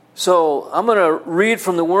So I'm going to read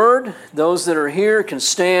from the Word. Those that are here can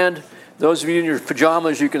stand. Those of you in your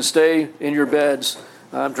pajamas, you can stay in your beds.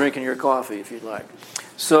 I'm drinking your coffee if you'd like.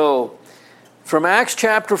 So from Acts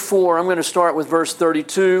chapter 4, I'm going to start with verse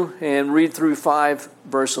 32 and read through 5,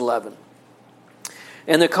 verse 11.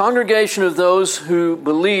 And the congregation of those who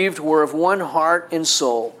believed were of one heart and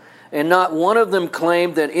soul, and not one of them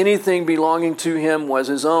claimed that anything belonging to him was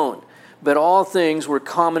his own, but all things were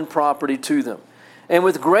common property to them. And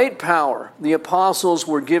with great power the apostles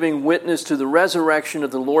were giving witness to the resurrection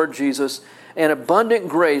of the Lord Jesus, and abundant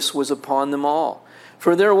grace was upon them all.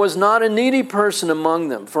 For there was not a needy person among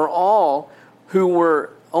them, for all who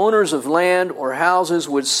were owners of land or houses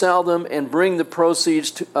would sell them and bring the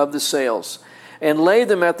proceeds of the sales, and lay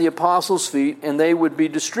them at the apostles' feet, and they would be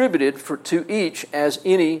distributed to each as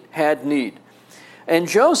any had need. And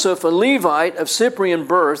Joseph, a Levite of Cyprian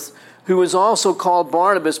birth, who was also called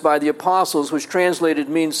Barnabas by the apostles, which translated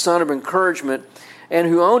means son of encouragement, and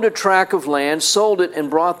who owned a tract of land, sold it and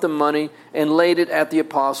brought the money and laid it at the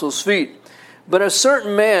apostles' feet. But a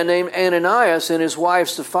certain man named Ananias and his wife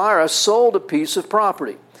Sapphira sold a piece of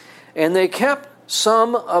property, and they kept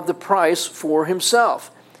some of the price for himself,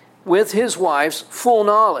 with his wife's full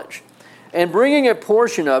knowledge. And bringing a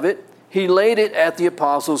portion of it, he laid it at the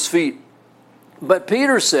apostles' feet. But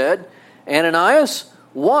Peter said, Ananias,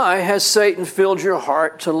 why has Satan filled your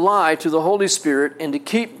heart to lie to the Holy Spirit and to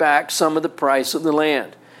keep back some of the price of the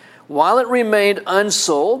land? While it remained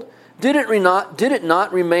unsold, did it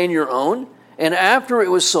not remain your own? And after it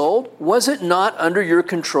was sold, was it not under your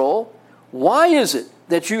control? Why is it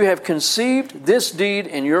that you have conceived this deed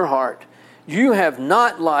in your heart? You have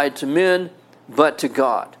not lied to men, but to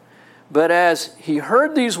God. But as he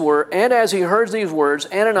heard these words,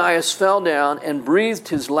 Ananias fell down and breathed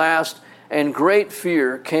his last, and great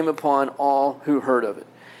fear came upon all who heard of it.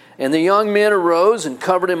 And the young men arose and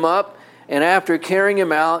covered him up, and after carrying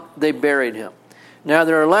him out, they buried him. Now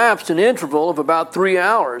there elapsed an interval of about 3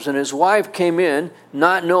 hours, and his wife came in,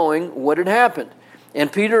 not knowing what had happened.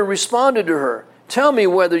 And Peter responded to her, Tell me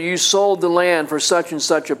whether you sold the land for such and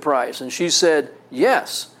such a price. And she said,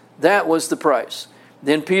 Yes, that was the price.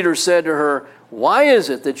 Then Peter said to her, Why is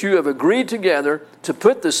it that you have agreed together to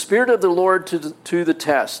put the Spirit of the Lord to the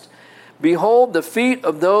test? Behold, the feet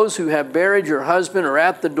of those who have buried your husband are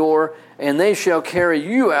at the door, and they shall carry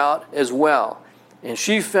you out as well. And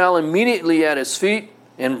she fell immediately at his feet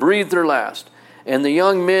and breathed her last. And the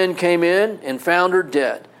young men came in and found her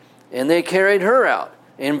dead. And they carried her out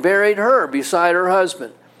and buried her beside her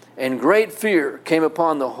husband. And great fear came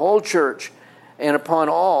upon the whole church and upon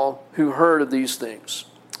all who heard of these things.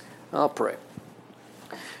 I'll pray.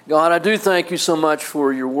 God, I do thank you so much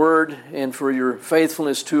for your word and for your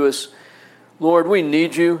faithfulness to us. Lord, we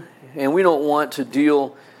need you, and we don't want to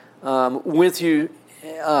deal with you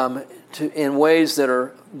in ways that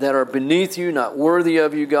are beneath you, not worthy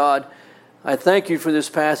of you, God. I thank you for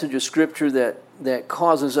this passage of Scripture that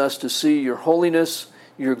causes us to see your holiness,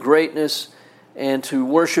 your greatness, and to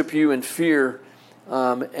worship you in fear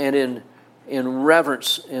and in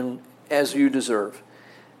reverence as you deserve.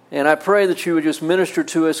 And I pray that you would just minister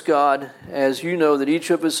to us, God, as you know that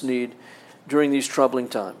each of us need during these troubling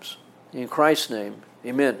times. In Christ's name,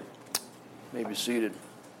 amen. You may be seated.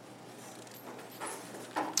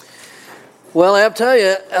 Well, I'll tell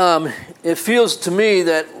you, it feels to me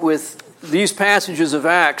that with these passages of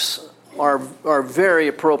Acts are very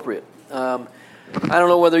appropriate. I don't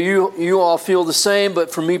know whether you all feel the same,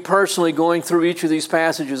 but for me personally, going through each of these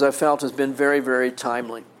passages I felt has been very, very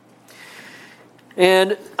timely.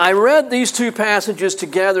 And I read these two passages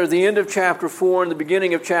together, the end of chapter 4 and the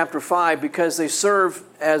beginning of chapter 5, because they serve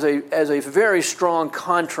as a very strong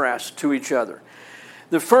contrast to each other.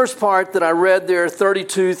 The first part that I read there,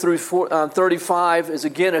 32 through 35, is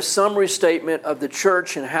again a summary statement of the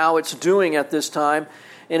church and how it's doing at this time,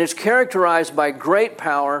 and it's characterized by great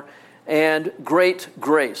power and great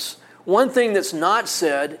grace. One thing that's not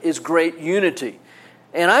said is great unity.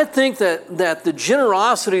 And I think that the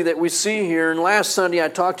generosity that we see here, and last Sunday I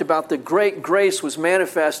talked about the great grace was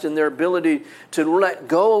manifest in their ability to let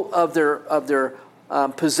go of their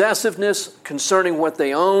possessiveness concerning what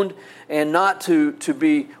they owned, and not to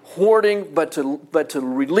be hoarding, but to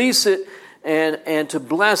release it and to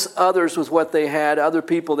bless others with what they had, other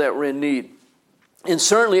people that were in need. And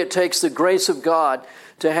certainly it takes the grace of God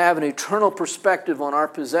to have an eternal perspective on our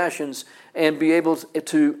possessions and be able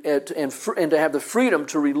to have the freedom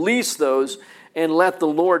to release those and let the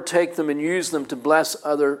Lord take them and use them to bless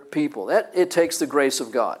other people. That it takes the grace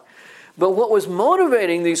of God. But what was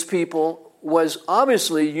motivating these people was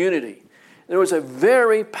obviously unity. There was a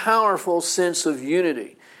very powerful sense of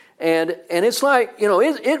unity. And it's like,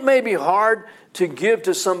 it may be hard to give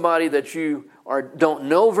to somebody that you don't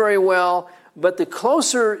know very well, but the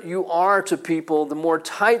closer you are to people, the more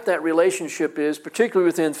tight that relationship is, particularly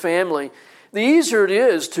within family, the easier it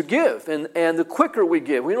is to give, and the quicker we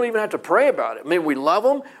give. We don't even have to pray about it. I mean, we love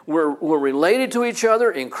them, we're related to each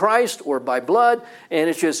other in Christ or by blood, and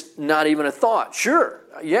it's just not even a thought. Sure,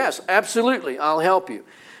 yes, absolutely, I'll help you.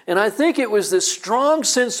 And I think it was this strong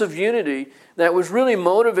sense of unity that was really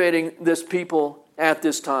motivating this people at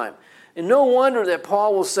this time. And no wonder that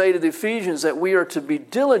Paul will say to the Ephesians that we are to be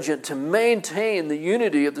diligent to maintain the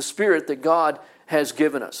unity of the Spirit that God has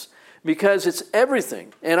given us. Because it's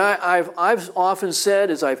everything. And I've often said,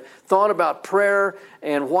 as I've thought about prayer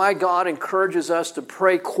and why God encourages us to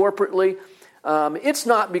pray corporately, it's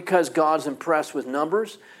not because God's impressed with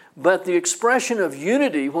numbers, but the expression of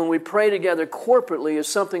unity when we pray together corporately is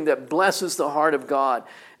something that blesses the heart of God.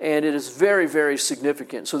 And it is very, very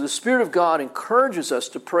significant. So the Spirit of God encourages us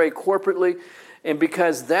to pray corporately, and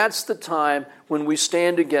because that's the time when we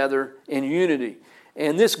stand together in unity.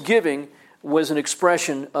 And this giving was an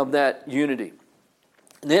expression of that unity.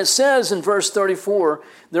 And it says in verse 34,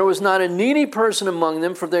 there was not a needy person among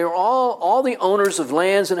them, for they were all the owners of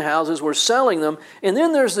lands and houses were selling them. And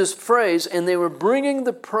then there's this phrase, and they were bringing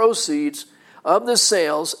the proceeds of the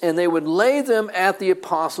sales, and they would lay them at the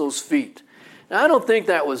apostles' feet. Now, I don't think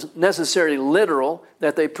that was necessarily literal,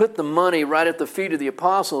 that they put the money right at the feet of the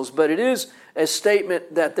apostles, but it is a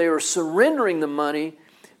statement that they were surrendering the money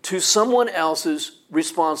to someone else's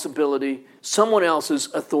responsibility, someone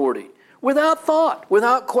else's authority, without thought,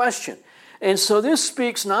 without question. And so this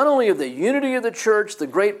speaks not only of the unity of the church, the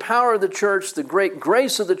great power of the church, the great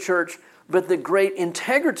grace of the church, but the great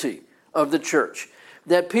integrity of the church.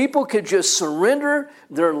 That people could just surrender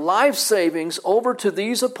their life savings over to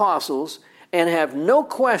these apostles and have no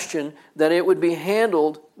question that it would be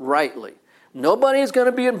handled rightly. Nobody's going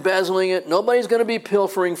to be embezzling it. Nobody's going to be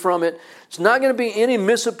pilfering from it. It's not going to be any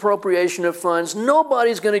misappropriation of funds.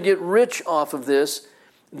 Nobody's going to get rich off of this,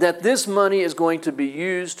 that this money is going to be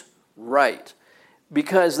used right,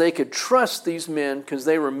 because they could trust these men because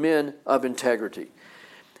they were men of integrity.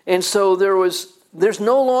 And so there's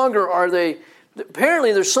no longer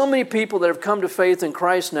apparently there's so many people that have come to faith in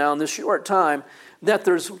Christ now in this short time that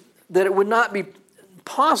it would not be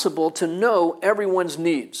possible to know everyone's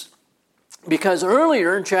needs. Because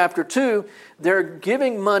earlier in chapter 2, they're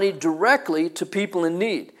giving money directly to people in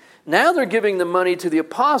need. Now they're giving the money to the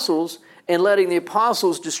apostles and letting the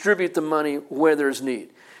apostles distribute the money where there's need.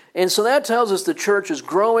 And so that tells us the church is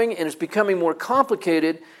growing and it's becoming more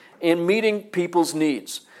complicated in meeting people's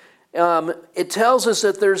needs. It tells us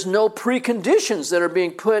that there's no preconditions that are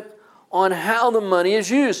being put on how the money is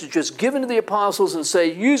used. It's just given to the apostles and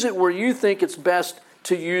say, use it where you think it's best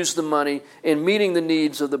to use the money in meeting the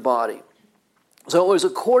needs of the body. So it was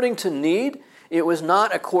according to need. It was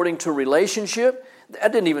not according to relationship.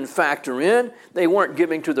 That didn't even factor in. They weren't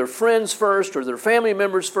giving to their friends first or their family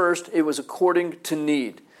members first. It was according to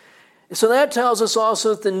need. So that tells us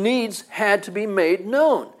also that the needs had to be made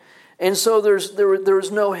known. And so there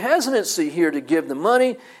was no hesitancy here to give the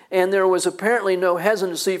money, and there was apparently no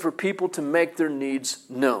hesitancy for people to make their needs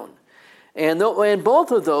known. And both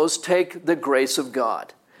of those take the grace of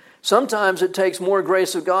God. Sometimes it takes more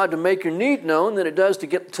grace of God to make your need known than it does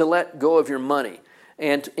to let go of your money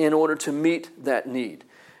and in order to meet that need.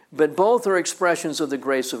 But both are expressions of the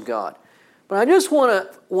grace of God. But I just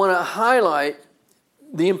want to highlight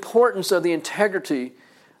the importance of the integrity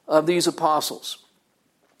of these apostles.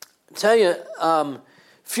 I tell you,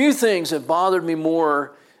 few things have bothered me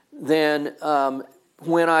more than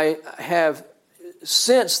when I have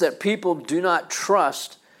sensed that people do not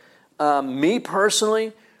trust me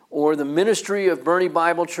personally, or the ministry of Bernie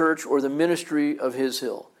Bible Church, or the ministry of His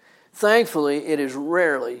Hill. Thankfully, it has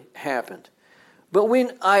rarely happened. But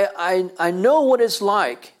when I know what it's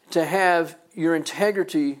like to have your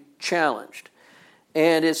integrity challenged.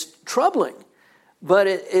 And it's troubling. But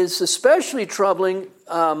it is especially troubling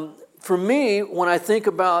for me when I think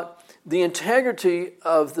about the integrity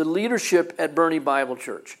of the leadership at Bernie Bible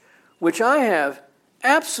Church, which I have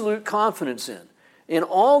absolute confidence in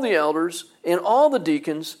all the elders, in all the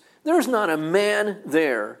deacons. There's not a man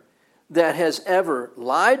there that has ever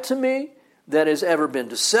lied to me, that has ever been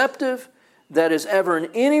deceptive, that has ever in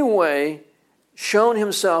any way shown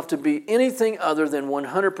himself to be anything other than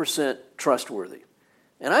 100% trustworthy.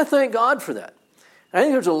 And I thank God for that. I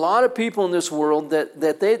think there's a lot of people in this world that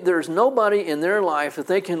there's nobody in their life that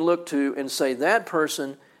they can look to and say that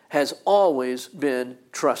person has always been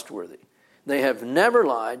trustworthy. They have never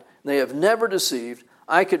lied. They have never deceived.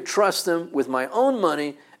 I could trust them with my own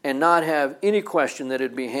money and not have any question that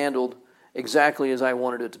it'd be handled exactly as I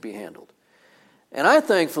wanted it to be handled. And I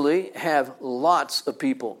thankfully have lots of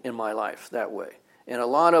people in my life that way. And a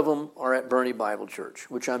lot of them are at Bernie Bible Church,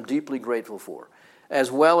 which I'm deeply grateful for,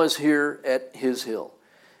 as well as here at His Hill.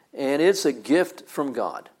 And it's a gift from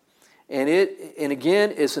God. And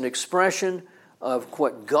again, it's an expression of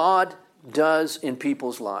what God does in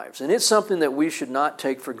people's lives. And it's something that we should not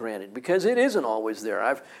take for granted, because it isn't always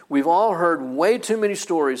there. We've all heard way too many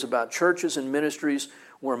stories about churches and ministries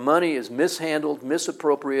where money is mishandled,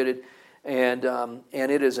 misappropriated, and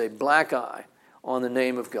it is a black eye on the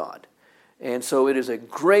name of God. And so it is a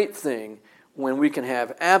great thing when we can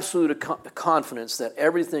have absolute confidence that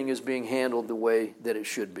everything is being handled the way that it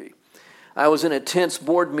should be. I was in a tense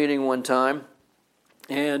board meeting one time,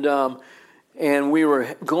 and we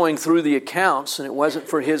were going through the accounts, and it wasn't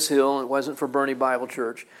for His Hill, and it wasn't for Bernie Bible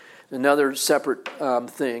Church, another separate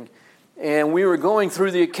thing. And we were going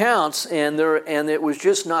through the accounts, and it was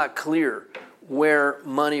just not clear where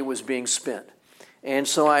money was being spent. And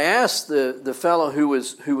so I asked the fellow who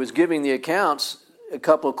was giving the accounts a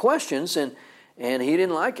couple of questions, and he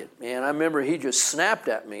didn't like it. And I remember he just snapped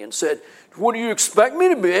at me and said, "What, do you expect me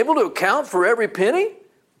to be able to account for every penny?"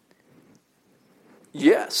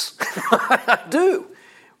 Yes, I do.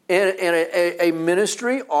 And a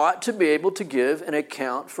ministry ought to be able to give an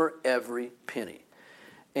account for every penny.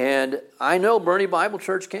 And I know Bernie Bible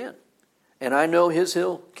Church can. And I know His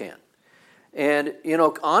Hill can. And,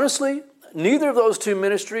 honestly, neither of those two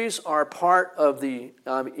ministries are part of the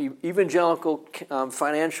evangelical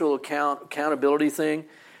financial accountability thing.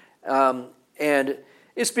 And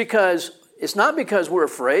it's not because we're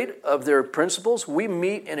afraid of their principles. We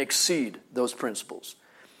meet and exceed those principles.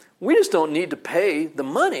 We just don't need to pay the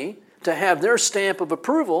money to have their stamp of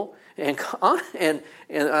approval. And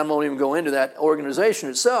I won't even go into that organization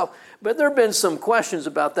itself, but there have been some questions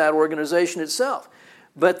about that organization itself.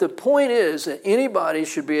 But the point is that anybody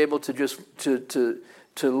should be able to just to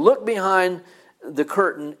look behind the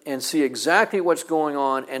curtain and see exactly what's going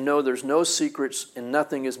on and know there's no secrets and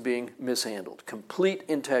nothing is being mishandled. Complete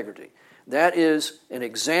integrity. That is an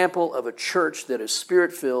example of a church that is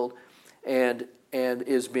Spirit-filled and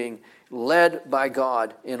is being led by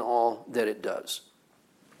God in all that it does.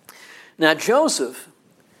 Now, Joseph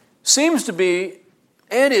seems to be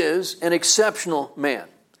and is an exceptional man.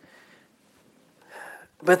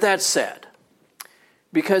 But that's sad,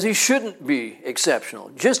 because he shouldn't be exceptional,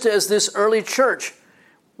 just as this early church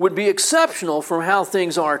would be exceptional from how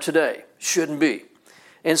things are today. Shouldn't be.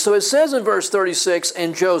 And so it says in verse 36,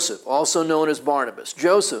 "And Joseph, also known as Barnabas,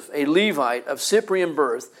 Joseph, a Levite of Cyprian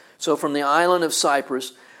birth, so from the island of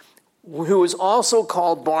Cyprus, who was also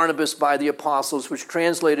called Barnabas by the apostles," which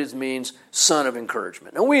translated means son of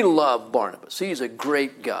encouragement. And we love Barnabas. He's a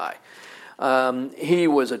great guy. He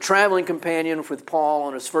was a traveling companion with Paul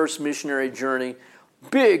on his first missionary journey.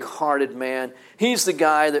 Big-hearted man. He's the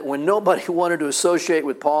guy that when nobody wanted to associate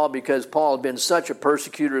with Paul because Paul had been such a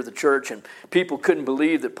persecutor of the church and people couldn't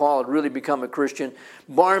believe that Paul had really become a Christian,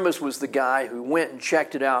 Barnabas was the guy who went and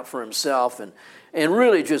checked it out for himself and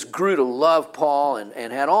really just grew to love Paul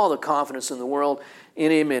and had all the confidence in the world in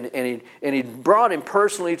him, and he brought him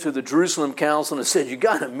personally to the Jerusalem Council and said, "You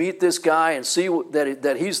got to meet this guy and see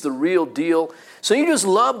that he's the real deal." So he just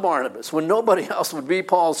loved Barnabas. When nobody else would be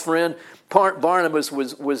Paul's friend, Barnabas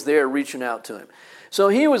was there reaching out to him. So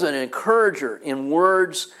he was an encourager in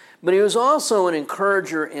words, but he was also an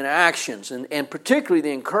encourager in actions, and particularly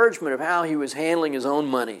the encouragement of how he was handling his own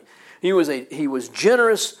money. He was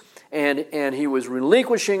generous. And he was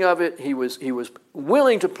relinquishing of it. He was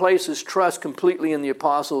willing to place his trust completely in the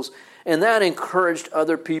apostles, and that encouraged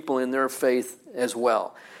other people in their faith as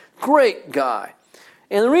well. Great guy.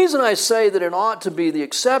 And the reason I say that it ought to be the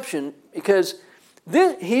exception, because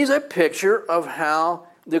he's a picture of how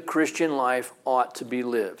the Christian life ought to be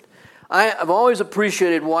lived. I've always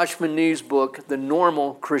appreciated Watchman Nee's book, The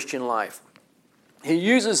Normal Christian Life. He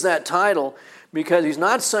uses that title because he's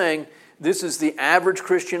not saying this is the average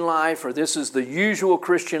Christian life or this is the usual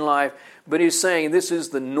Christian life, but he's saying this is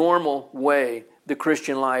the normal way the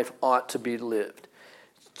Christian life ought to be lived.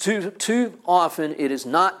 Too often it is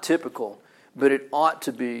not typical, but it ought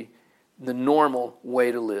to be the normal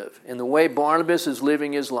way to live. And the way Barnabas is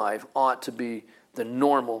living his life ought to be the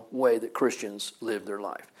normal way that Christians live their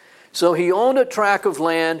life. So he owned a tract of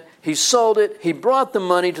land, he sold it, he brought the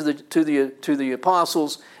money to the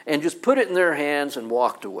apostles and just put it in their hands and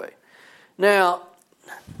walked away. Now,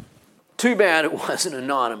 too bad it wasn't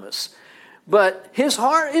anonymous. But his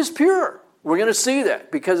heart is pure. We're going to see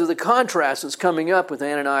that because of the contrast that's coming up with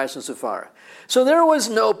Ananias and Sapphira. So there was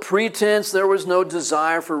no pretense. There was no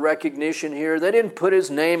desire for recognition here. They didn't put his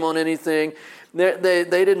name on anything. They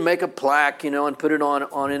didn't make a plaque, and put it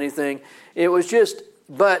on anything. It was just,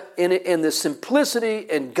 but in the simplicity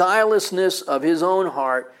and guilelessness of his own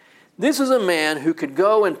heart, this is a man who could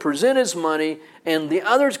go and present his money, and the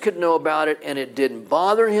others could know about it, and it didn't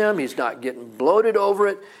bother him. He's not getting bloated over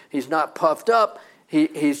it. He's not puffed up.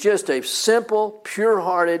 He's just a simple,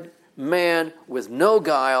 pure-hearted man with no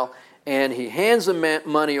guile, and he hands the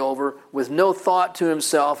money over with no thought to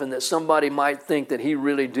himself and that somebody might think that he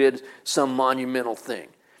really did some monumental thing.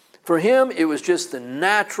 For him, it was just the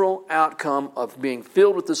natural outcome of being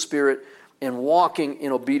filled with the Spirit and walking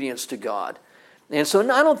in obedience to God. And so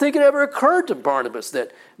I don't think it ever occurred to Barnabas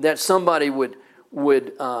that somebody would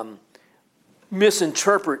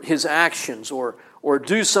misinterpret his actions or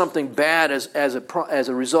do something bad as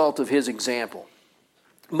a result of his example.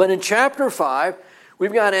 But in chapter 5,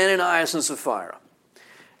 we've got Ananias and Sapphira.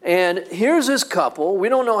 And here's this couple. We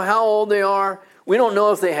don't know how old they are. We don't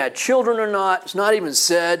know if they had children or not. It's not even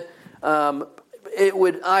said. I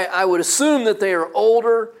would assume that they are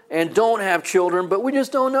older and don't have children, but we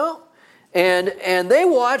just don't know. And they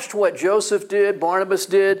watched what Joseph did, Barnabas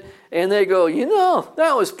did, and they go,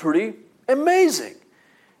 that was pretty amazing.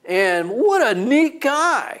 And what a neat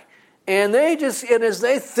guy. And as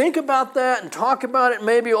they think about that and talk about it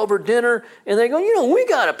maybe over dinner, and they go, we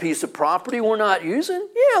got a piece of property we're not using.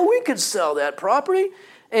 Yeah, we could sell that property.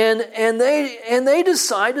 And they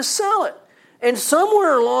decide to sell it. And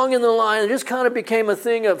somewhere along in the line, it just kind of became a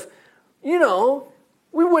thing of, we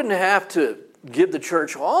wouldn't have to give the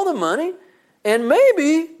church all the money. And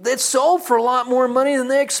maybe it sold for a lot more money than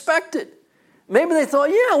they expected. Maybe they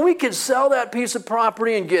thought, we could sell that piece of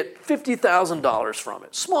property and get $50,000 from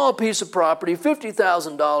it. Small piece of property,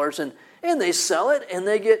 $50,000, and they sell it and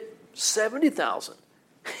they get $70,000.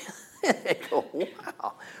 They go,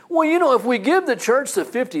 wow. Well, if we give the church the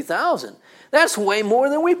 $50,000, that's way more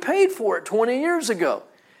than we paid for it 20 years ago.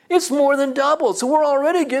 It's more than doubled. So we're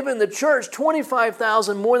already giving the church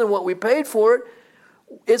 $25,000 more than what we paid for it.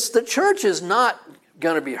 The church is not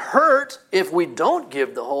going to be hurt if we don't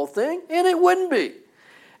give the whole thing, and it wouldn't be.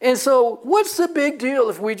 And so what's the big deal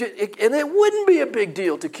if we just, and it wouldn't be a big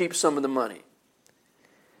deal to keep some of the money.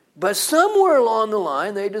 But somewhere along the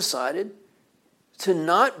line, they decided to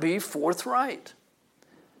not be forthcoming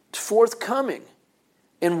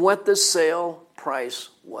in what the sale price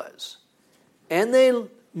was. And they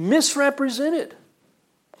misrepresented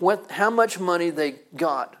how much money they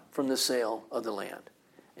got from the sale of the land.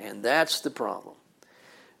 And that's the problem.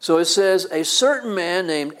 So it says, a certain man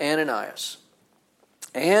named Ananias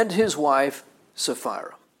and his wife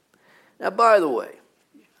Sapphira. Now, by the way,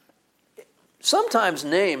 sometimes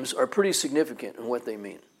names are pretty significant in what they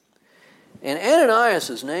mean. And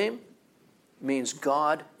Ananias' name means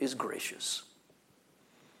God is gracious.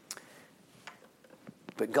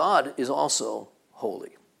 But God is also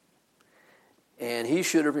holy. And he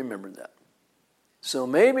should have remembered that. So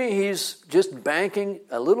maybe he's just banking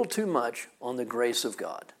a little too much on the grace of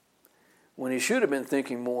God, when he should have been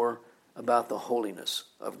thinking more about the holiness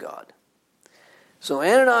of God. So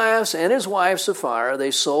Ananias and his wife Sapphira,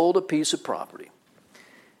 they sold a piece of property.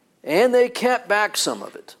 And they kept back some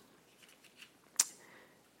of it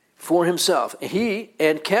for himself.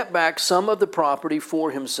 And kept back some of the property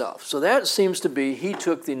for himself. So that seems to be, he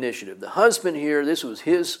took the initiative. The husband here, this was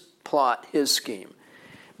his plot, his scheme.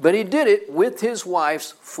 But he did it with his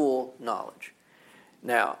wife's full knowledge.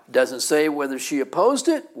 Now, it doesn't say whether she opposed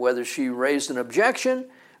it, whether she raised an objection,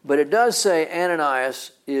 but it does say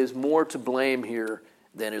Ananias is more to blame here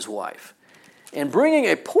than his wife. And bringing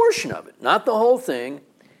a portion of it, not the whole thing,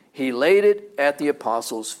 he laid it at the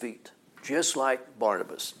apostles' feet, just like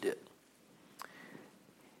Barnabas did.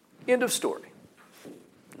 End of story.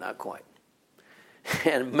 Not quite.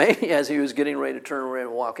 And maybe as he was getting ready to turn around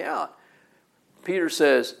and walk out, Peter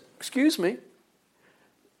says, excuse me,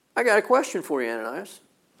 I got a question for you, Ananias.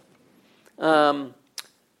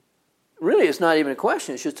 Really, it's not even a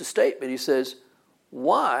question, it's just a statement. He says,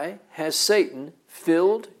 why has Satan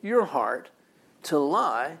filled your heart to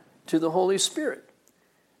lie to the Holy Spirit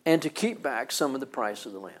and to keep back some of the price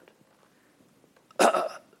of the land?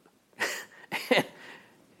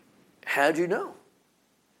 How'd you know?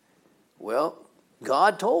 Well,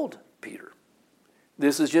 God told Peter.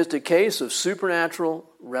 This is just a case of supernatural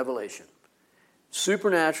revelation,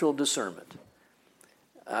 supernatural discernment.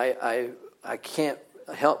 I can't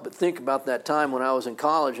help but think about that time when I was in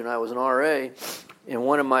college and I was an RA, and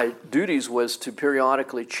one of my duties was to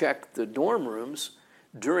periodically check the dorm rooms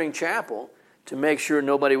during chapel to make sure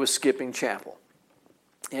nobody was skipping chapel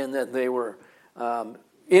and that they were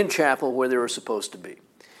in chapel where they were supposed to be.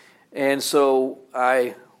 And so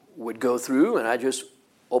I would go through and I just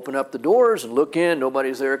open up the doors and look in.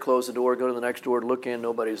 Nobody's there. Close the door. Go to the next door. Look in.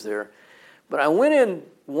 Nobody's there. But I went in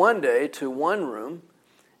one day to one room.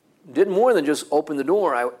 Did more than just open the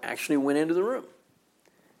door. I actually went into the room.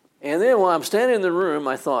 And then while I'm standing in the room,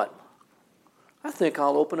 I thought, I think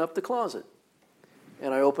I'll open up the closet.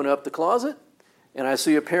 And I open up the closet, and I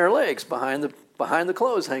see a pair of legs behind the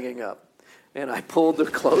clothes hanging up. And I pulled the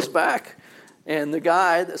clothes back, and the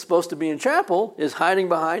guy that's supposed to be in chapel is hiding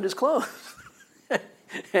behind his clothes.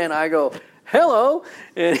 And I go, hello.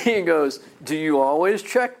 And he goes, do you always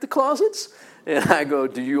check the closets? And I go,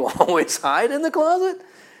 do you always hide in the closet?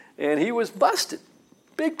 And he was busted,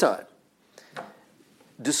 big time.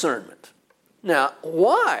 Discernment. Now,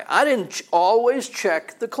 why? I didn't always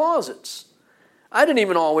check the closets. I didn't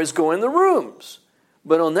even always go in the rooms.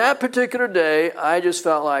 But on that particular day, I just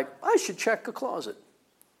felt like I should check the closet.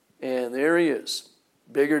 And there he is,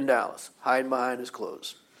 bigger than Dallas, hiding behind his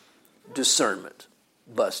clothes. Discernment.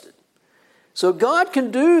 Busted. So God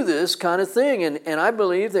can do this kind of thing. And I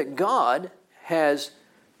believe that God has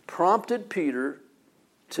prompted Peter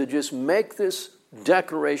to just make this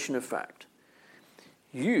declaration of fact.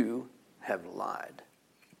 You have lied.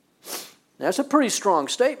 That's a pretty strong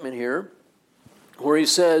statement here where he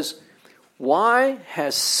says, why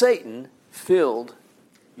has Satan filled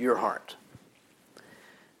your heart?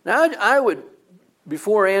 Now, I would,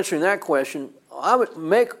 before answering that question, I would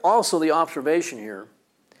make also the observation here.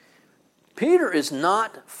 Peter is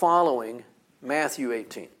not following Matthew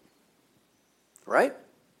 18. Right?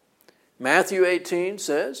 Matthew 18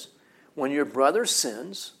 says, when your brother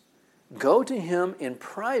sins, go to him in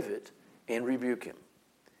private and rebuke him.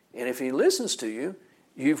 And if he listens to you,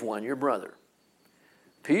 you've won your brother.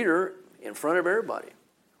 Peter, in front of everybody,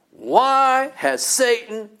 why has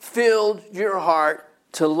Satan filled your heart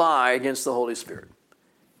to lie against the Holy Spirit?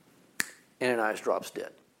 Ananias drops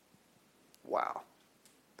dead. Wow.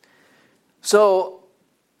 So,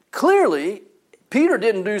 clearly, Peter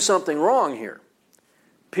didn't do something wrong here.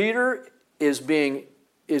 Peter is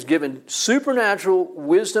given supernatural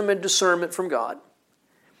wisdom and discernment from God.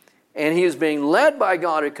 And he is being led by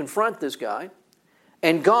God to confront this guy.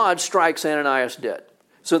 And God strikes Ananias dead.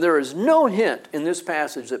 So there is no hint in this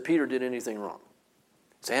passage that Peter did anything wrong.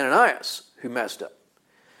 It's Ananias who messed up.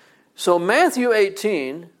 So Matthew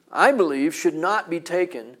 18, I believe, should not be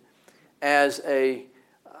taken as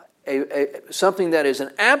something that is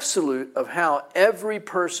an absolute of how every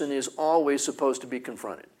person is always supposed to be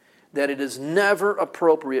confronted. That it is never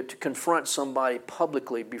appropriate to confront somebody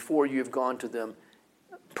publicly before you've gone to them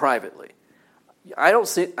privately.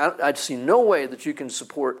 I see no way that you can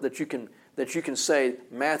support, that you can say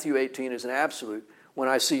Matthew 18 is an absolute when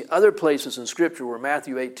I see other places in Scripture where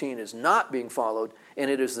Matthew 18 is not being followed and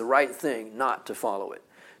it is the right thing not to follow it.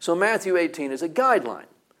 So Matthew 18 is a guideline,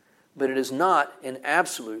 but it is not an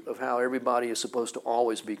absolute of how everybody is supposed to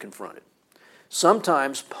always be confronted.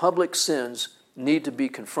 Sometimes public sins need to be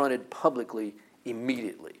confronted publicly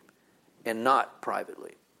immediately and not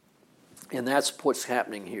privately. And that's what's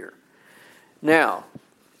happening here. Now,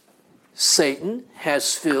 Satan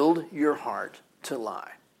has filled your heart to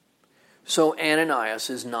lie. So Ananias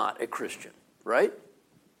is not a Christian, right?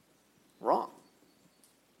 Wrong.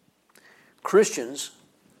 Christians,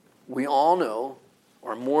 we all know,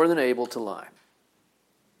 are more than able to lie.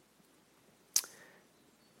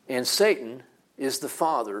 And Satan is the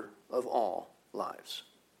father of all lies.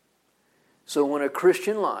 So when a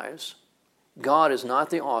Christian lies, God is not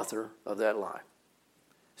the author of that lie.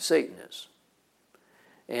 Satan is.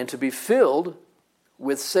 And to be filled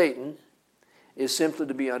with Satan is simply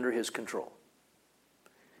to be under his control.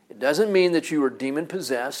 It doesn't mean that you are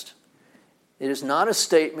demon-possessed. It is not a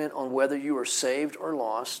statement on whether you are saved or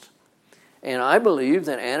lost. And I believe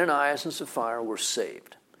that Ananias and Sapphira were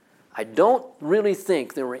saved. I don't really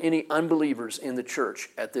think there were any unbelievers in the church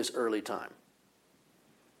at this early time.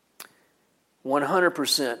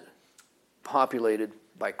 100% populated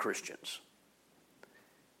by Christians.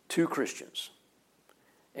 2 Christians.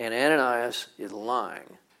 And Ananias is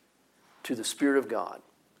lying to the Spirit of God.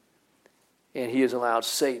 And he has allowed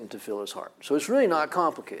Satan to fill his heart. So it's really not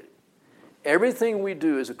complicated. Everything we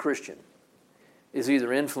do as a Christian is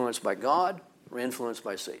either influenced by God or influenced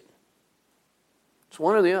by Satan. It's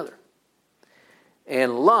one or the other.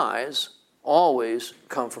 And lies always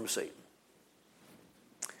come from Satan.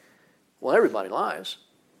 Well, everybody lies.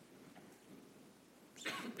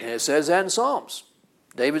 And it says that in Psalms.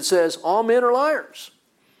 David says, all men are liars.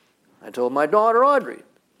 I told my daughter Audrey,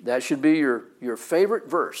 that should be your favorite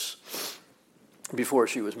verse. before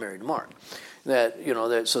she was married to Mark. That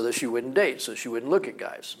so that she wouldn't date, so she wouldn't look at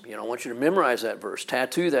guys. I want you to memorize that verse.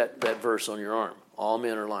 Tattoo that verse on your arm. All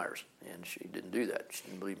men are liars. And she didn't do that. She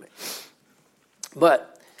didn't believe me.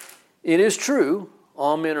 But it is true,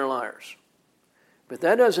 all men are liars. But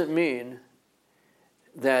that doesn't mean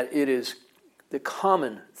that it is the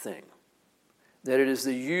common thing, that it is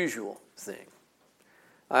the usual thing.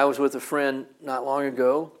 I was with a friend not long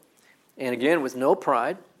ago, and again, with no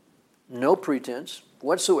pride, no pretense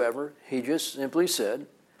whatsoever, he just simply said,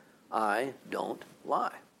 I don't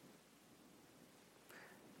lie.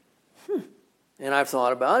 And I've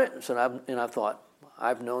thought about it, and I've thought,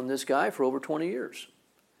 I've known this guy for over 20 years.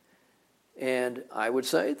 And I would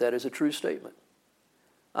say that is a true statement.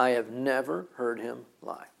 I have never heard him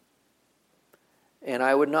lie. And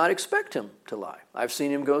I would not expect him to lie. I've seen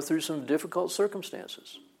him go through some difficult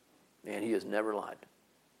circumstances, and he has never lied.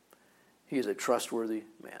 He is a trustworthy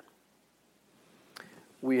man.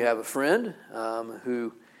 We have a friend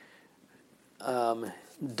who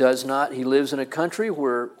does not. He lives in a country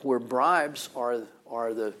where bribes are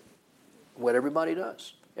what everybody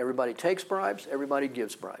does. Everybody takes bribes. Everybody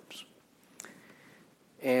gives bribes.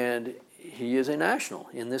 And he is a national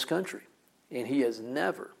in this country, and he has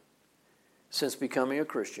never, since becoming a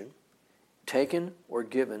Christian, taken or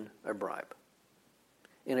given a bribe.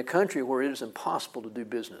 In a country where it is impossible to do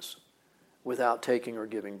business without taking or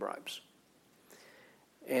giving bribes.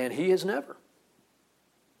 And he has never.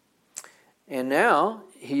 And now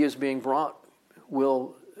he is being brought,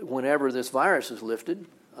 whenever this virus is lifted,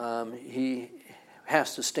 he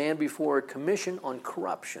has to stand before a commission on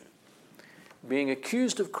corruption, being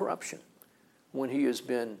accused of corruption when he has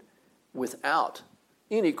been without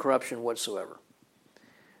any corruption whatsoever.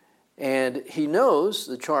 And he knows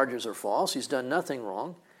the charges are false. He's done nothing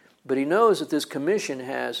wrong. But he knows that this commission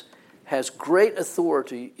has great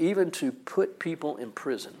authority even to put people in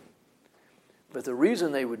prison. But the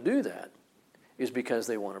reason they would do that is because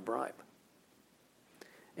they want a bribe.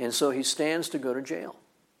 And so he stands to go to jail.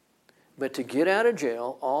 But to get out of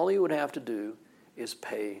jail, all he would have to do is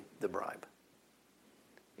pay the bribe.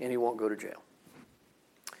 And he won't go to jail.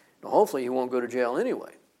 Now, hopefully he won't go to jail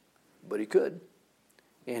anyway, but he could.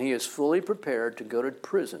 And he is fully prepared to go to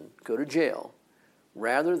prison, go to jail,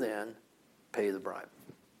 rather than pay the bribe.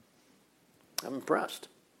 I'm impressed.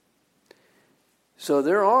 So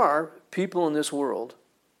there are people in this world,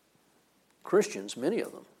 Christians, many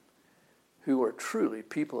of them, who are truly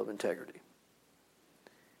people of integrity.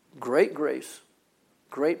 Great grace,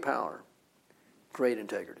 great power, great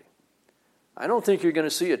integrity. I don't think you're going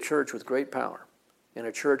to see a church with great power and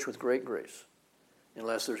a church with great grace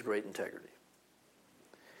unless there's great integrity.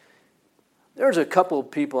 There's a couple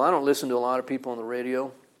of people, I don't listen to a lot of people on the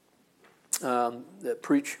radio that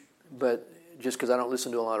preach, but just because I don't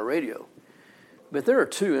listen to a lot of radio. But there are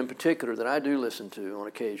two in particular that I do listen to on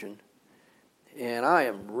occasion, and I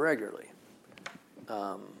am regularly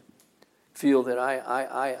feel that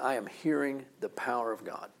I am hearing the power of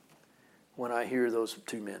God when I hear those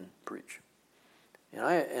two men preach. And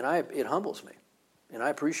it humbles me, and I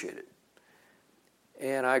appreciate it.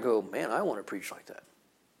 And I go, man, I want to preach like that.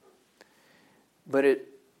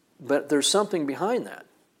 But there's something behind that.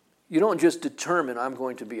 You don't just determine I'm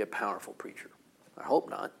going to be a powerful preacher. I hope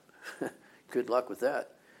not. Good luck with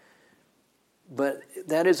that. But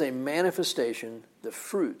that is a manifestation, the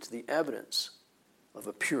fruit, the evidence of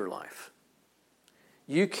a pure life.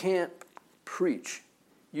 You can't preach,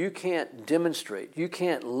 you can't demonstrate, you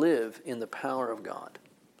can't live in the power of God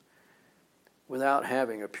without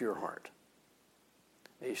having a pure heart.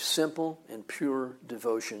 A simple and pure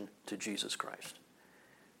devotion to Jesus Christ,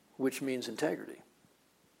 which means integrity.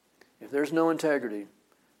 If there's no integrity,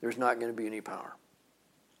 there's not going to be any power.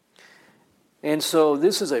 And so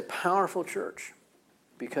this is a powerful church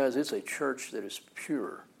because it's a church that is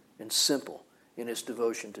pure and simple in its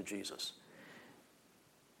devotion to Jesus.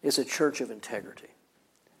 It's a church of integrity.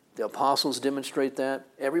 The apostles demonstrate that.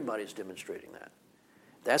 Everybody's demonstrating that.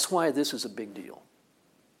 That's why this is a big deal.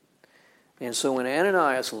 And so when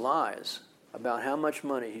Ananias lies about how much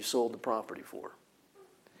money he sold the property for,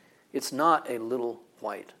 it's not a little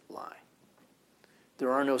white lie.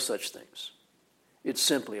 There are no such things. It's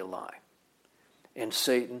simply a lie. And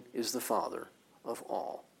Satan is the father of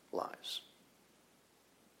all lies.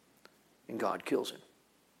 And God kills him.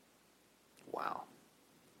 Wow.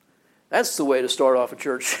 That's the way to start off a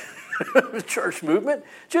church movement.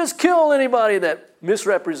 Just kill anybody that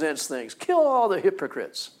misrepresents things. Kill all the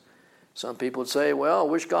hypocrites. Some people would say, well, I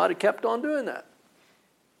wish God had kept on doing that.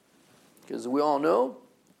 Because we all know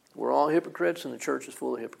we're all hypocrites and the church is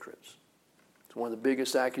full of hypocrites. It's one of the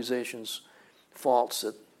biggest accusations, faults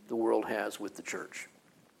the world has with the church.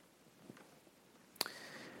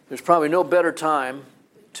 There's probably no better time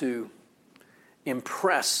to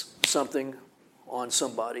impress something on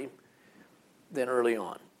somebody than early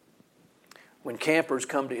on. When campers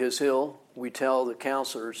come to His Hill, we tell the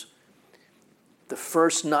counselors, the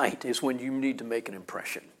first night is when you need to make an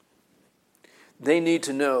impression. They need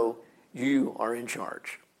to know you are in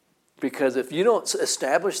charge. Because if you don't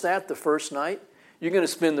establish that the first night, you're going to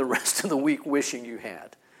spend the rest of the week wishing you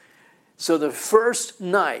had. So the first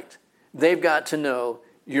night, they've got to know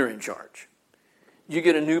you're in charge. You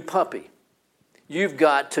get a new puppy. You've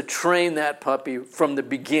got to train that puppy from the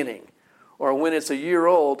beginning. Or when it's a year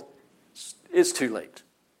old, it's too late.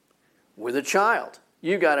 With a child,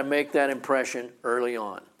 you've got to make that impression early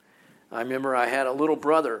on. I remember I had a little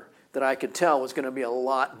brother that I could tell was going to be a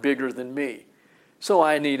lot bigger than me. So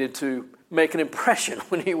I needed to make an impression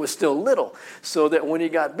when he was still little, so that when he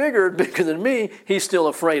got bigger than me, he's still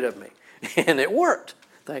afraid of me. And it worked,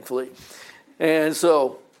 thankfully. And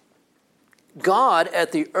so God,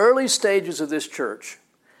 at the early stages of this church,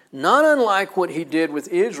 not unlike what He did with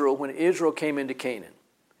Israel when Israel came into Canaan,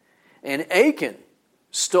 and Achan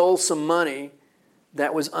stole some money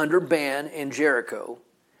that was under ban in Jericho,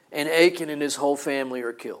 and Achan and his whole family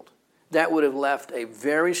are killed. That would have left a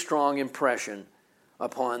very strong impression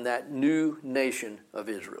upon that new nation of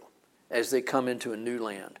Israel as they come into a new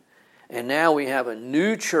land. And now we have a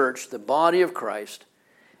new church, the body of Christ,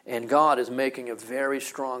 and God is making a very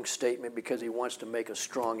strong statement because He wants to make a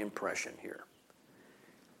strong impression here.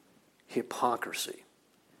 Hypocrisy,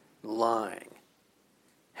 lying,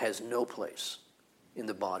 has no place in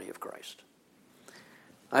the body of Christ.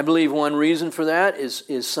 I believe one reason for that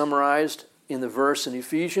is summarized in the verse in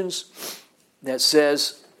Ephesians that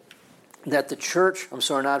says that the church,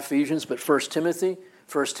 not Ephesians, but 1 Timothy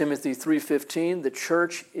 3:15, the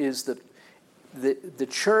church is the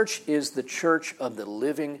church is the church of the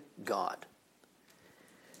living God,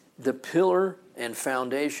 the pillar and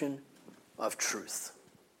foundation of truth.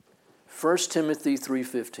 1 Timothy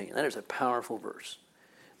 3:15, that is a powerful verse.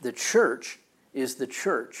 The church is the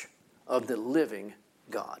church of the living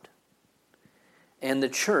God. And the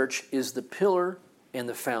church is the pillar and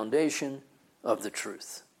the foundation of the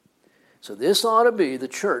truth. So the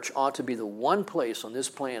church ought to be the one place on this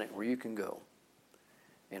planet where you can go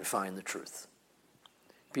and find the truth.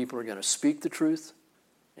 People are going to speak the truth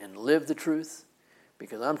and live the truth,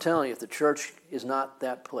 because I'm telling you, if the church is not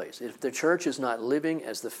that place, if the church is not living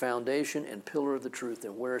as the foundation and pillar of the truth,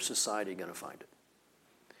 then where is society going to find it?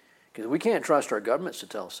 Because we can't trust our governments to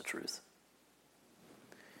tell us the truth.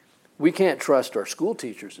 We can't trust our school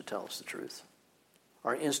teachers to tell us the truth,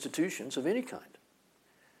 our institutions of any kind.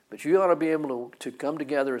 But you ought to be able to come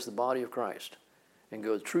together as the body of Christ and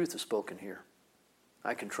go, the truth is spoken here.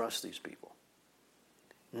 I can trust these people.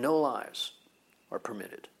 No lies are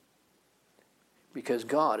permitted, because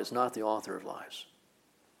God is not the author of lies.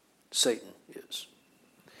 Satan is.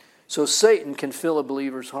 So Satan can fill a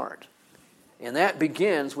believer's heart. And that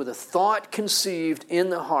begins with a thought conceived in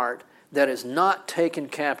the heart that is not taken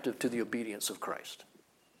captive to the obedience of Christ.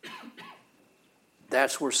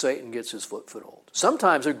 That's where Satan gets his foothold.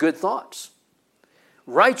 Sometimes they're good thoughts.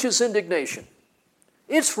 Righteous indignation.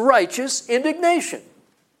 It's righteous indignation.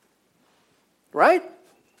 Right?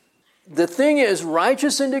 The thing is,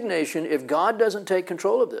 righteous indignation, if God doesn't take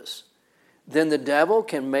control of this, then the devil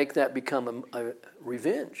can make that become a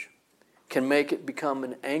revenge, can make it become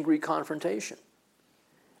an angry confrontation.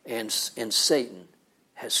 And Satan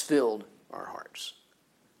has filled our hearts,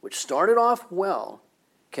 which started off well,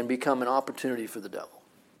 can become an opportunity for the devil.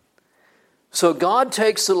 So God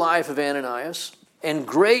takes the life of Ananias, and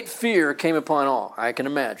great fear came upon all. I can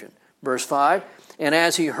imagine. Verse 5, and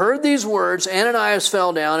as he heard these words, Ananias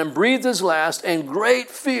fell down and breathed his last, and great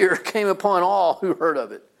fear came upon all who heard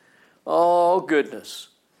of it. Oh, goodness.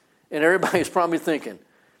 And everybody's probably thinking,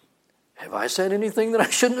 have I said anything that I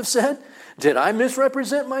shouldn't have said? Did I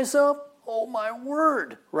misrepresent myself? Oh, my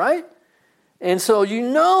word, right? And so you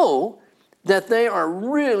know that they are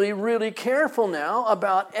really, really careful now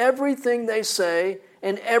about everything they say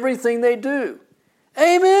and everything they do.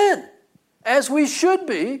 Amen. As we should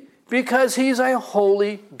be, because He's a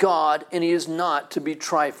holy God and He is not to be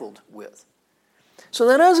trifled with. So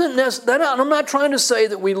I'm not trying to say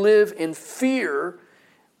that we live in fear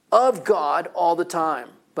of God all the time,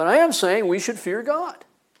 but I am saying we should fear God.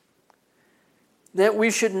 That we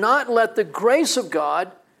should not let the grace of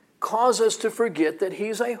God cause us to forget that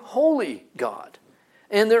He's a holy God.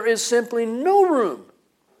 And there is simply no room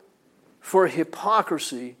for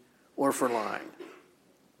hypocrisy or for lying.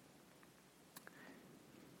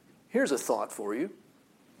 Here's a thought for you.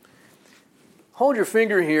 hold your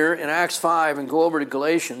finger here in Acts 5 and go over to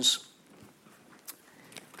Galatians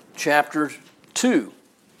chapter 2.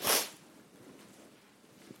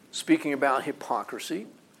 Speaking about hypocrisy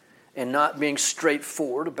and not being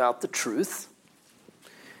straightforward about the truth.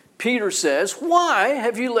 Peter says, why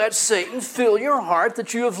have you let Satan fill your heart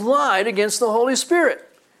that you have lied against the Holy Spirit?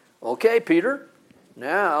 Okay, Peter,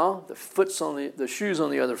 now the shoe's on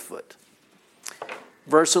the other foot.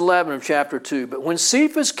 Verse 11 of chapter 2, but when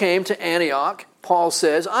Cephas came to Antioch, Paul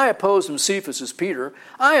says, I opposed him, Cephas is Peter,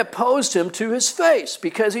 I opposed him to his face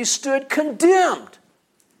because he stood condemned.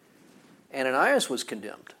 Ananias was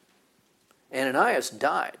condemned. Ananias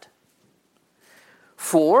died.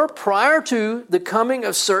 For prior to the coming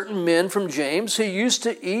of certain men from James, he used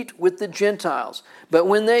to eat with the Gentiles. But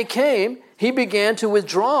when they came, he began to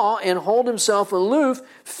withdraw and hold himself aloof,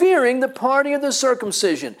 fearing the party of the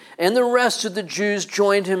circumcision. And the rest of the Jews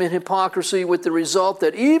joined him in hypocrisy, with the result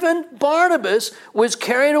that even Barnabas was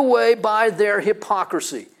carried away by their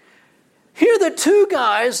hypocrisy. Here are the two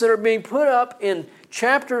guys that are being put up in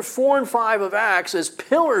chapter 4 and 5 of Acts as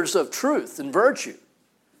pillars of truth and virtue.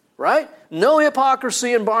 Right? No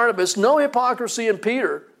hypocrisy in Barnabas, no hypocrisy in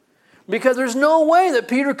Peter, because there's no way that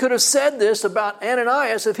Peter could have said this about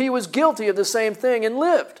Ananias if he was guilty of the same thing and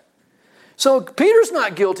lived. So Peter's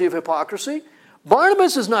not guilty of hypocrisy.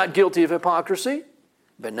 Barnabas is not guilty of hypocrisy,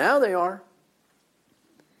 but now they are.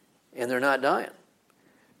 And they're not dying.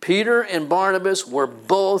 Peter and Barnabas were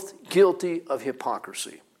both guilty of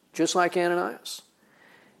hypocrisy, just like Ananias.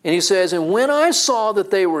 And he says, and when I saw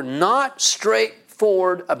that they were not straightforward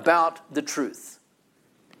about the truth.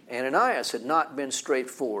 Ananias had not been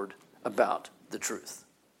straightforward about the truth.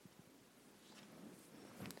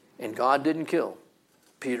 And God didn't kill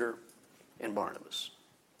Peter and Barnabas.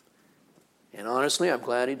 And honestly, I'm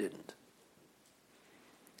glad he didn't.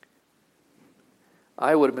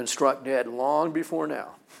 I would have been struck dead long before now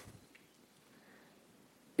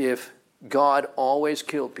if God always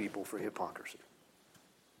killed people for hypocrisy.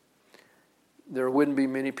 There wouldn't be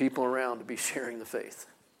many people around to be sharing the faith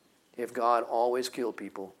if God always killed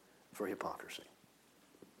people for hypocrisy.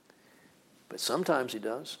 But sometimes he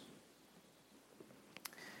does.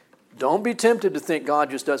 Don't be tempted to think God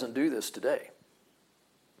just doesn't do this today.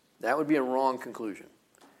 That would be a wrong conclusion.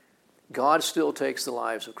 God still takes the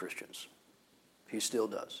lives of Christians. He still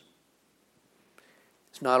does.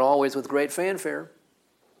 It's not always with great fanfare,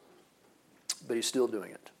 but he's still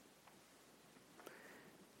doing it.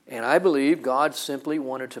 And I believe God simply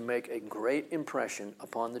wanted to make a great impression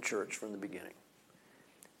upon the church from the beginning.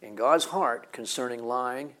 And God's heart concerning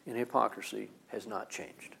lying and hypocrisy has not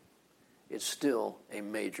changed. It's still a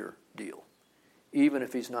major deal, even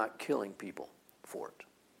if he's not killing people for it.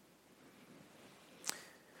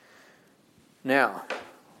 Now,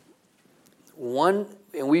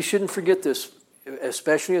 and we shouldn't forget this,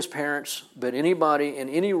 especially as parents, but anybody in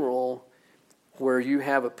any role where you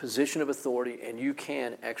have a position of authority and you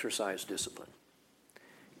can exercise discipline.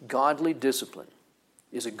 Godly discipline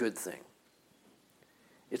is a good thing.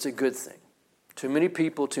 It's a good thing. Too many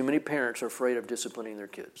people, too many parents are afraid of disciplining their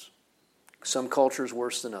kids. Some cultures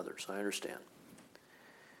worse than others, I understand.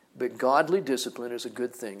 But godly discipline is a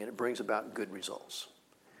good thing, and it brings about good results.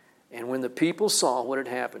 And when the people saw what had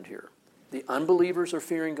happened here, the unbelievers are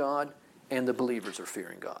fearing God and the believers are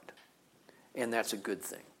fearing God. And that's a good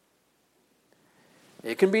thing.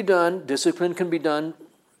 It can be done, discipline can be done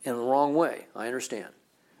in the wrong way, I understand.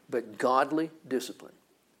 But godly discipline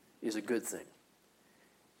is a good thing.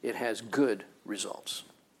 It has good results.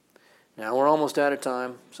 Now we're almost out of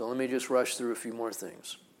time, so let me just rush through a few more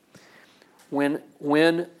things. When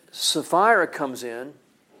Sapphira comes in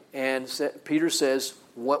and Peter says,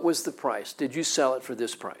 what was the price? Did you sell it for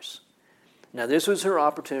this price? Now this was her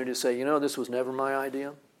opportunity to say, this was never my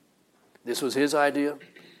idea. This was his idea.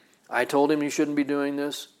 I told him you shouldn't be doing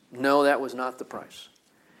this. No, that was not the price.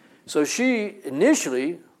 So she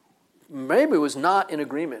initially maybe was not in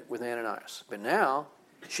agreement with Ananias, but now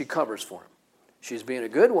she covers for him. She's being a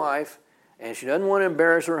good wife, and she doesn't want to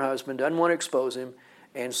embarrass her husband, doesn't want to expose him,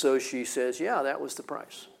 and so she says, yeah, that was the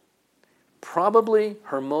price. Probably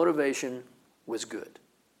her motivation was good.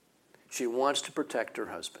 She wants to protect her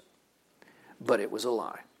husband, but it was a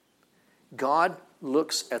lie. God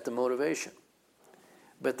looks at the motivation.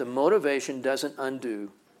 But the motivation doesn't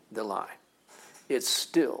undo the lie. It's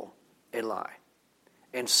still a lie.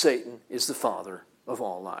 And Satan is the father of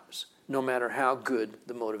all lies, no matter how good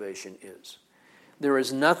the motivation is. There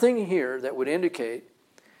is nothing here that would indicate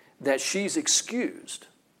that she's excused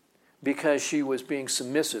because she was being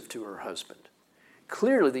submissive to her husband.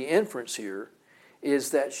 Clearly, the inference here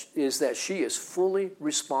is that she is fully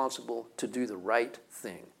responsible to do the right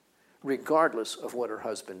thing, regardless of what her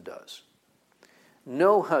husband does.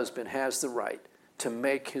 No husband has the right to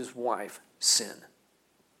make his wife sin.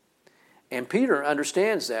 And Peter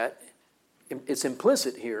understands that. It's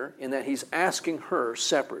implicit here in that he's asking her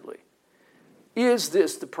separately, is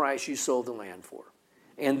this the price you sold the land for?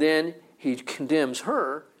 And then he condemns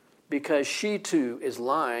her because she too is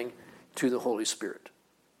lying to the Holy Spirit.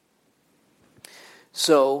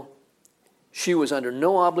 So she was under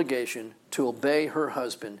no obligation to obey her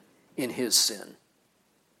husband in his sin.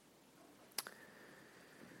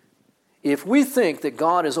 If we think that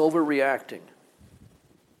God is overreacting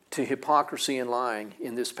to hypocrisy and lying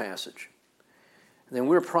in this passage, then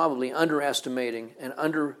we're probably underestimating and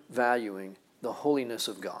undervaluing the holiness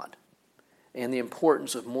of God and the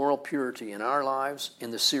importance of moral purity in our lives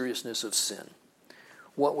and the seriousness of sin.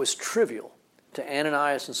 What was trivial to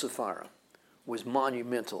Ananias and Sapphira was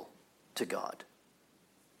monumental to God.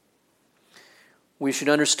 We should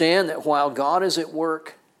understand that while God is at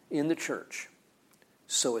work in the church,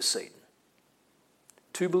 so is Satan.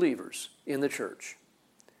 Two believers in the church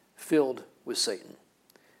filled with Satan.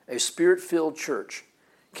 A spirit-filled church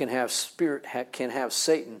can have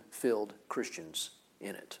Satan-filled Christians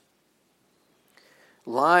in it.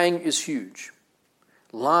 Lying is huge.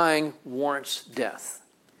 Lying warrants death,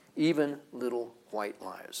 even little white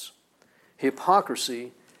lies.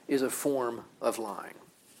 Hypocrisy is a form of lying.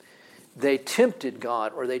 They tempted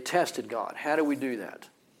God or they tested God. How do we do that?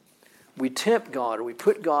 We tempt God or we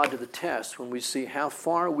put God to the test when we see how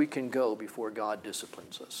far we can go before God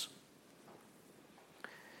disciplines us.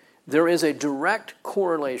 There is a direct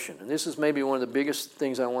correlation, and this is maybe one of the biggest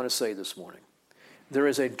things I want to say this morning. There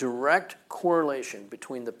is a direct correlation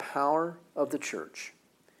between the power of the church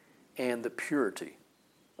and the purity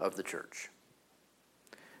of the church.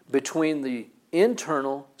 Between the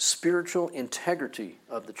internal spiritual integrity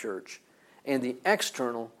of the church and the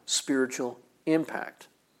external spiritual impact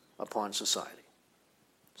upon society.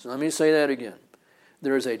 So let me say that again.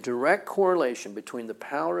 There is a direct correlation between the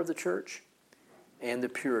power of the church and the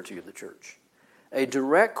purity of the church. A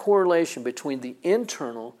direct correlation between the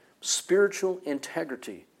internal spiritual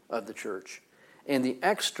integrity of the church and the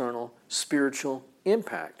external spiritual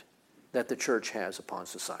impact that the church has upon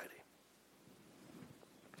society.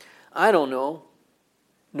 I don't know,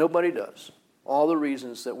 nobody does, all the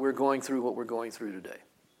reasons that we're going through what we're going through today.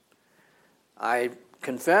 I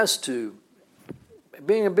confess to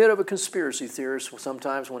being a bit of a conspiracy theorist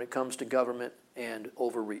sometimes when it comes to government and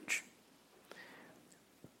overreach.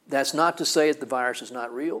 That's not to say that the virus is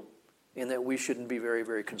not real and that we shouldn't be very,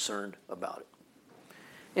 very concerned about it.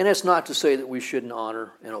 And it's not to say that we shouldn't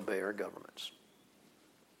honor and obey our governments.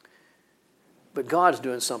 But God's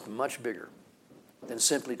doing something much bigger than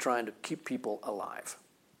simply trying to keep people alive.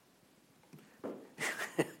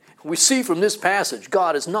 We see from this passage,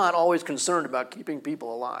 God is not always concerned about keeping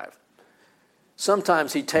people alive.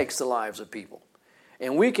 Sometimes he takes the lives of people.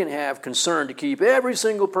 And we can have concern to keep every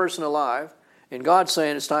single person alive, and God's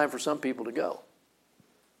saying it's time for some people to go.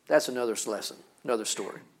 That's another lesson, another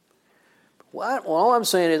story. Well, all I'm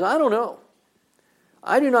saying is I don't know.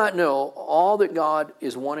 I do not know all that God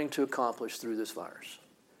is wanting to accomplish through this virus.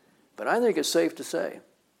 But I think it's safe to say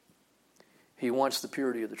he wants the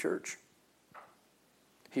purity of the church.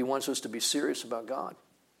 He wants us to be serious about God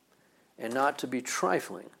and not to be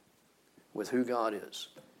trifling with who God is,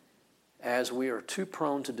 as we are too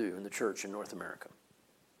prone to do in the church in North America.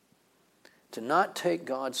 To not take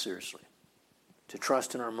God seriously, to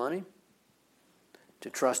trust in our money, to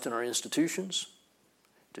trust in our institutions,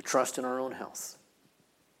 to trust in our own health.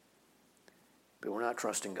 But we're not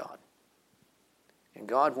trusting God. And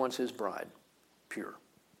God wants his bride pure.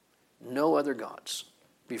 No other gods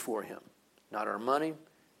before him. Not our money,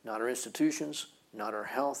 not our institutions, not our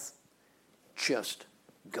health, just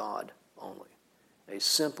God only. A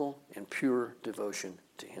simple and pure devotion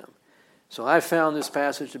to him. So I found this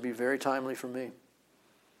passage to be very timely for me.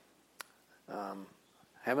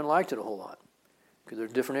 Haven't liked it a whole lot because there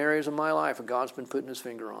are different areas of my life that God's been putting his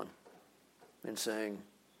finger on and saying,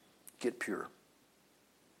 get pure.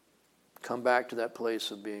 Come back to that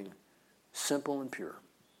place of being simple and pure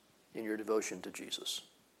in your devotion to Jesus,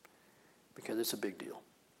 because it's a big deal.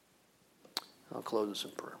 I'll close this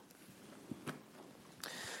in prayer.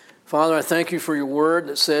 Father, I thank you for your word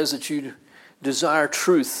that says that you desire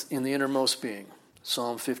truth in the innermost being.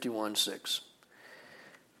 Psalm 51:6.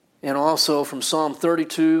 And also from Psalm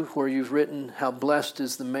 32, where you've written, how blessed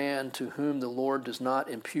is the man to whom the Lord does not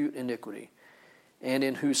impute iniquity, and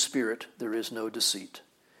in whose spirit there is no deceit.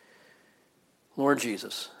 Lord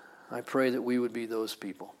Jesus, I pray that we would be those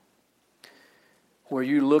people where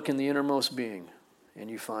you look in the innermost being and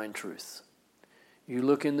you find truth. You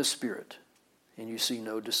look in the Spirit, and you see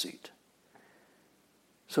no deceit.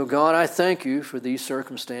 So God, I thank you for these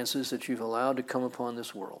circumstances that you've allowed to come upon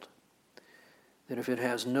this world. That if it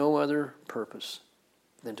has no other purpose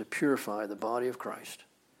than to purify the body of Christ,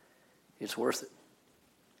 it's worth it.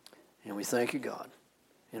 And we thank you, God,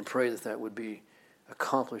 and pray that that would be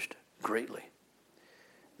accomplished greatly.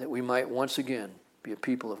 That we might once again be a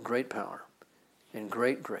people of great power and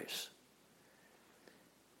great grace,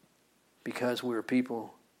 because we're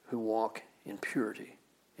people who walk in purity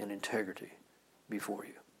and integrity before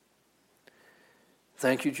you.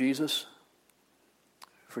 Thank you, Jesus,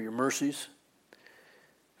 for your mercies,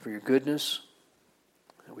 for your goodness,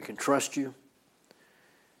 that we can trust you.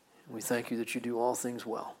 And we thank you that you do all things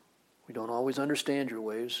well. We don't always understand your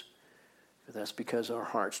ways, but that's because our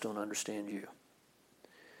hearts don't understand you.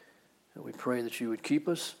 And we pray that you would keep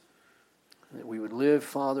us, that we would live,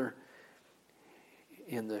 Father,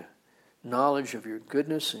 in the knowledge of your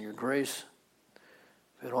goodness and your grace,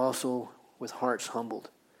 but also with hearts humbled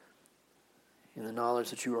in the knowledge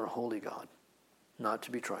that you are a holy God, not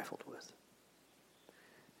to be trifled with.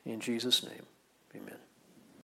 In Jesus' name, amen.